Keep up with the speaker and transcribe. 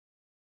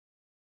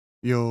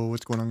Yo,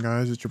 what's going on,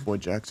 guys? It's your boy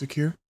Jaxik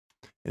here.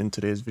 In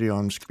today's video,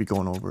 I'm just gonna be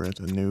going over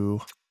the new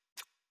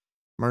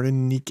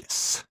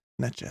Necas.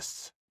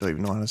 Necas. Don't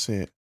even know how to say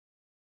it.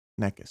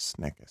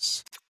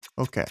 Necas.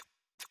 Okay.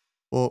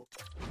 Well,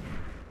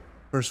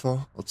 first of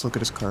all, let's look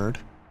at his card.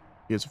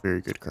 He has a very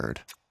good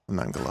card. I'm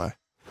not gonna lie.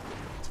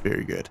 It's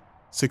very good.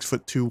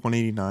 6'2",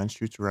 189,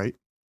 shoots right,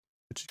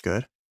 which is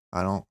good.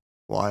 I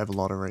have a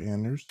lot of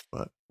right-handers,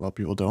 but a lot of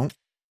people don't.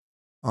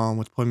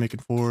 With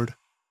playmaking forward,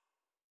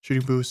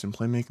 shooting boost and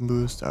playmaking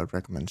boost, I would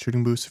recommend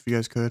shooting boost if you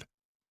guys could.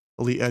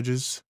 Elite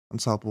edges,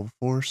 unstoppable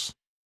force,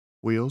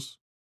 wheels.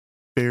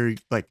 Very,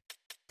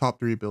 top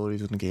 3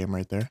 abilities in the game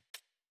right there.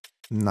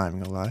 Not even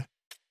gonna lie.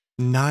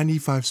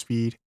 95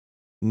 speed,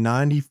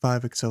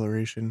 95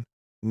 acceleration,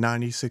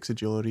 96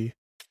 agility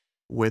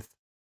with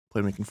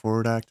playmaking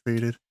forward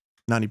activated,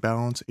 90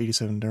 balance,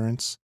 87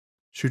 endurance,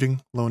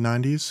 shooting low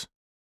 90s,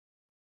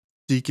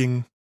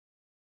 deking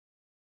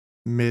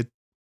mid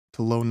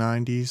to low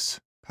 90s,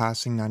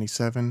 passing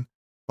 97,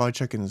 body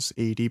checking is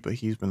 80, but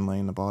he's been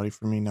laying the body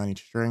for me, 90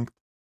 strength.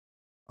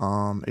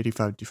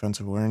 85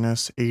 defensive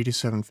awareness,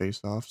 87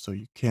 face off, so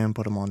you can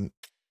put him on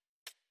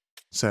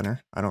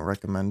center. I don't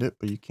recommend it,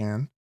 but you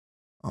can.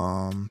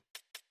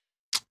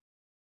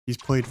 He's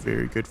played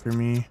very good for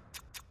me,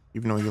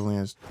 even though he only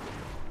has,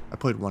 I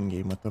played 1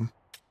 game with him.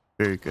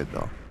 Very good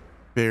though.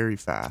 Very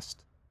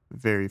fast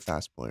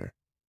player.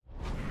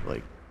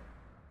 Like,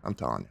 I'm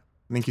telling you.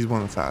 I think he's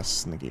one of the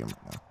fastest in the game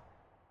right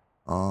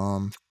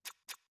now.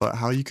 But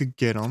how you could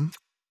get him,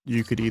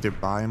 you could either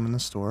buy him in the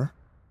store,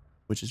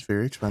 which is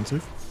very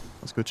expensive.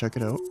 Let's go check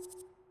it out.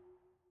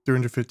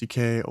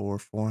 350k or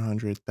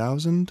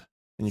 400,000,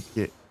 and you can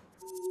get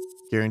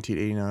guaranteed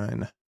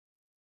 89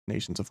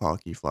 Nations of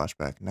Hockey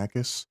flashback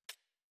Necas,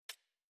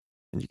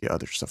 and you get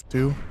other stuff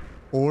too.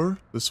 Or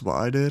this is what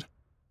I did: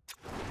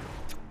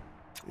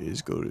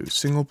 is go to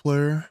single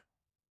player,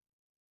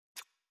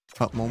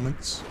 Cup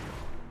Moments,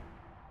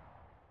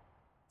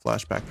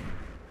 flashback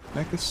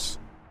Necas,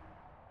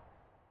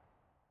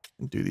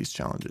 and do these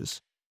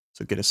challenges.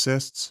 So get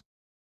assists,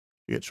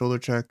 you get shoulder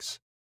checks,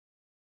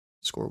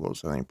 score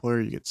goals with any player,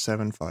 you get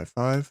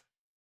 755.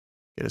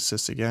 Get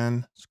assists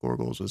again, score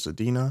goals with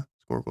Zadina,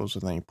 score goals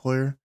with any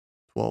player,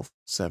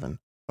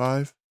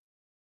 12-7-5.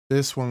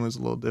 This one was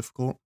a little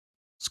difficult.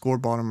 Score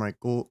bottom right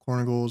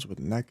corner goals with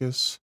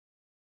Necas,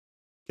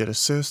 get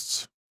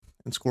assists,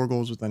 and score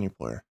goals with any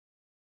player.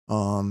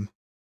 The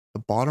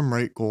bottom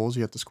right goals,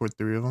 you have to score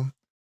 3 of them.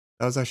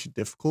 That was actually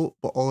difficult,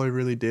 but all I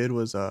really did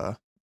was let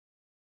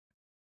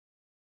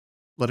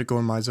it go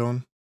in my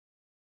zone,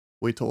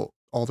 wait till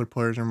all their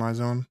players are in my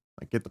zone,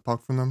 like get the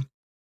puck from them,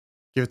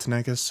 give it to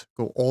Necas,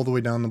 go all the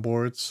way down the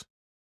boards,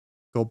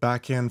 go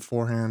backhand,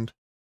 forehand,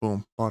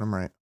 boom, bottom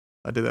right.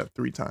 I did that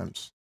 3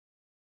 times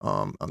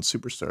on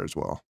Superstar as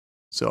well.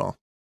 So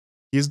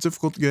he's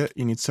difficult to get.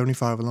 You need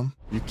 75 of them.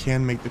 You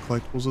can make the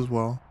collectibles as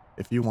well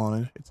if you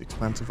wanted. It's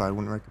expensive. I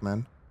wouldn't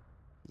recommend.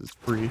 It's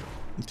free.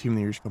 And Team of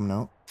the Year's coming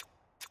out.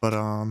 But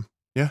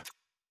yeah.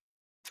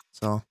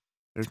 So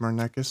there's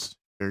Necas.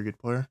 Very good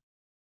player.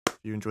 If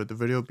you enjoyed the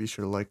video, be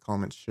sure to like,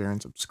 comment, share,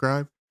 and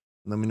subscribe.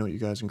 And let me know what you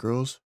guys and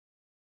girls,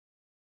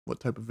 what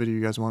type of video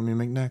you guys want me to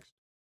make next.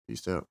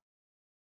 Peace out.